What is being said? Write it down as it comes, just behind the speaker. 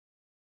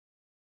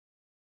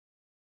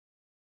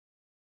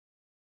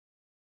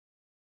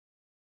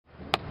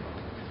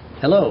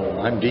Hello,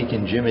 I'm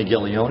Deacon Jimmy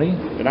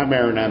Giglione. And I'm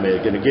Aaron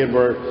Emig. And again,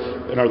 we're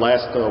in our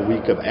last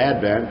week of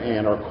Advent,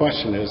 and our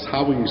question is,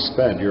 how will you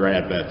spend your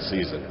Advent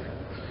season?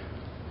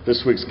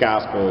 This week's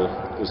Gospel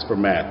is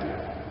from Matthew.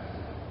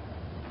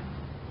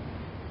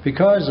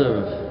 Because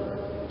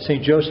of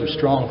St. Joseph's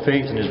strong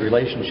faith in his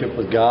relationship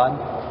with God,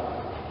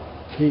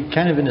 he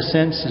kind of in a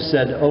sense has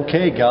said,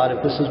 okay, God,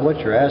 if this is what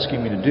you're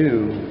asking me to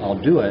do,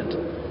 I'll do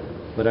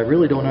it, but I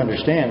really don't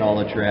understand all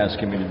that you're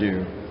asking me to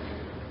do.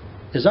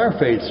 Is our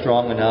faith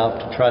strong enough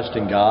to trust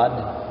in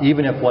God,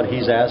 even if what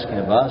He's asking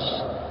of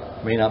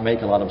us may not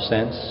make a lot of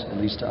sense, at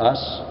least to us?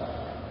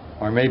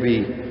 Or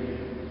maybe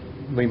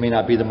we may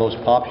not be the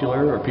most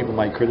popular, or people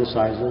might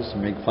criticize us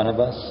and make fun of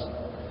us.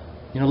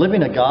 You know,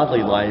 living a godly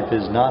life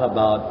is not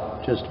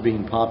about just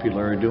being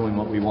popular or doing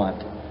what we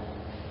want,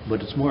 but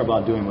it's more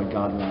about doing what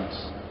God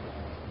wants.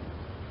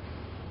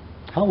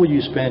 How will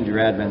you spend your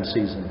Advent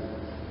season?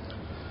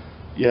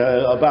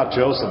 Yeah, about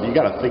Joseph, you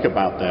got to think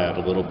about that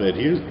a little bit.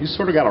 He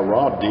sort of got a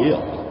raw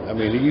deal. I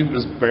mean, he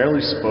was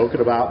barely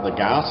spoken about in the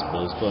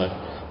Gospels, but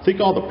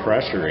think all the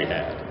pressure he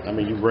had. I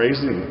mean,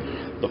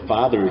 raising the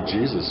father of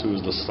Jesus, who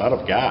was the Son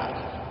of God.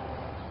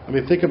 I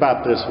mean, think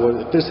about this.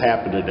 If this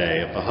happened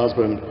today, if a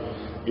husband,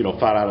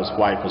 found out his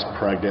wife was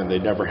pregnant and they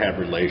never had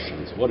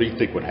relations, what do you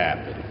think would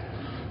happen?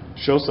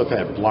 Joseph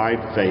had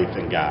blind faith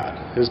in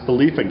God. His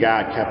belief in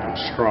God kept him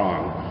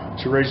strong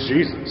to raise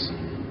Jesus.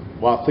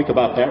 Well, think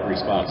about that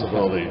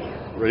responsibility,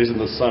 raising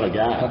the Son of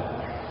God.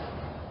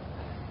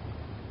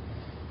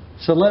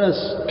 So let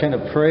us kind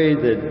of pray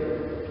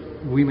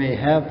that we may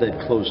have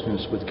that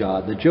closeness with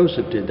God, that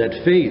Joseph did,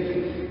 that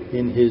faith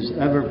in His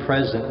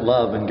ever-present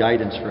love and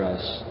guidance for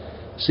us,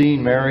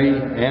 seeing Mary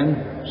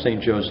and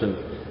St. Joseph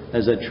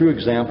as a true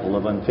example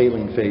of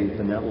unfailing faith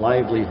and that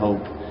lively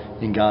hope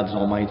in God's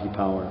almighty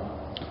power.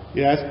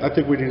 Yeah, I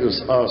think we need to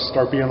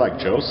start being like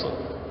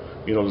Joseph.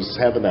 Just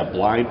having that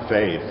blind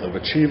faith of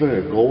achieving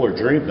a goal or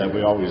dream that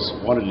we always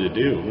wanted to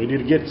do. We need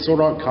to get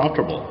sort of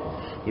uncomfortable.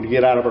 We need to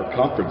get out of our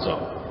comfort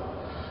zone.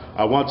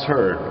 I once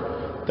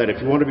heard that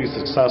if you want to be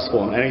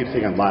successful in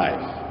anything in life,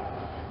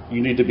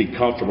 you need to be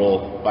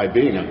comfortable by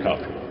being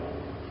uncomfortable,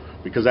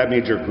 because that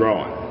means you're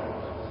growing.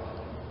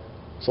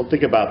 So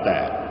think about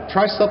that.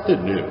 Try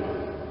something new.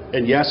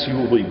 And yes, you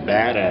will be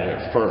bad at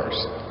it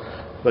first,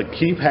 but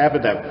keep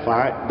having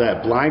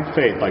that blind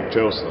faith like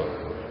Joseph.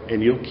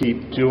 And you'll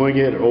keep doing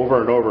it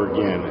over and over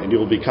again, and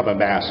you'll become a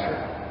master.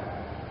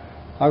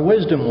 Our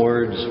wisdom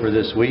words for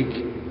this week.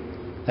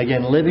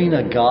 Again, living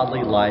a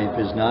godly life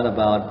is not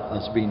about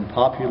us being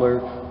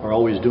popular or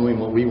always doing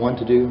what we want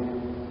to do,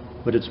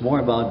 but it's more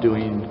about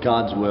doing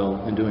God's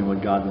will and doing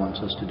what God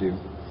wants us to do.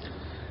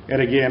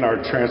 And again, our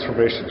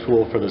transformation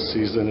tool for this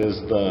season is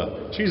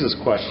the Jesus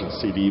Question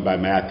CD by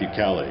Matthew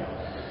Kelly.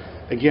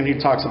 Again, he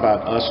talks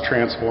about us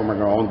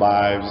transforming our own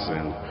lives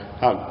and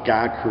how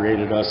God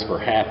created us for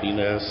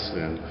happiness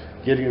and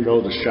getting to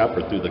know the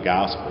Shepherd through the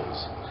Gospels.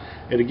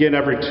 And again,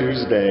 every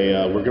Tuesday,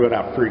 we're giving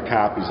out free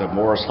copies at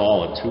Morris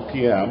Hall at 2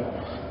 p.m.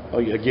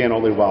 Again,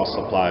 only while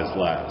supplies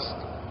last.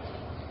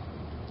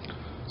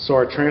 So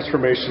our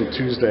Transformation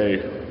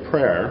Tuesday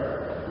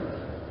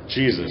prayer,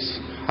 Jesus,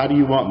 how do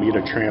you want me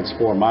to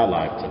transform my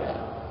life today?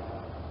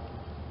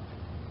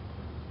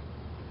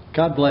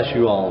 God bless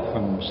you all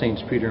from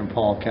Saints Peter and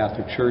Paul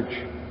Catholic Church,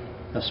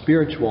 a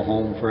spiritual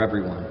home for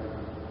everyone.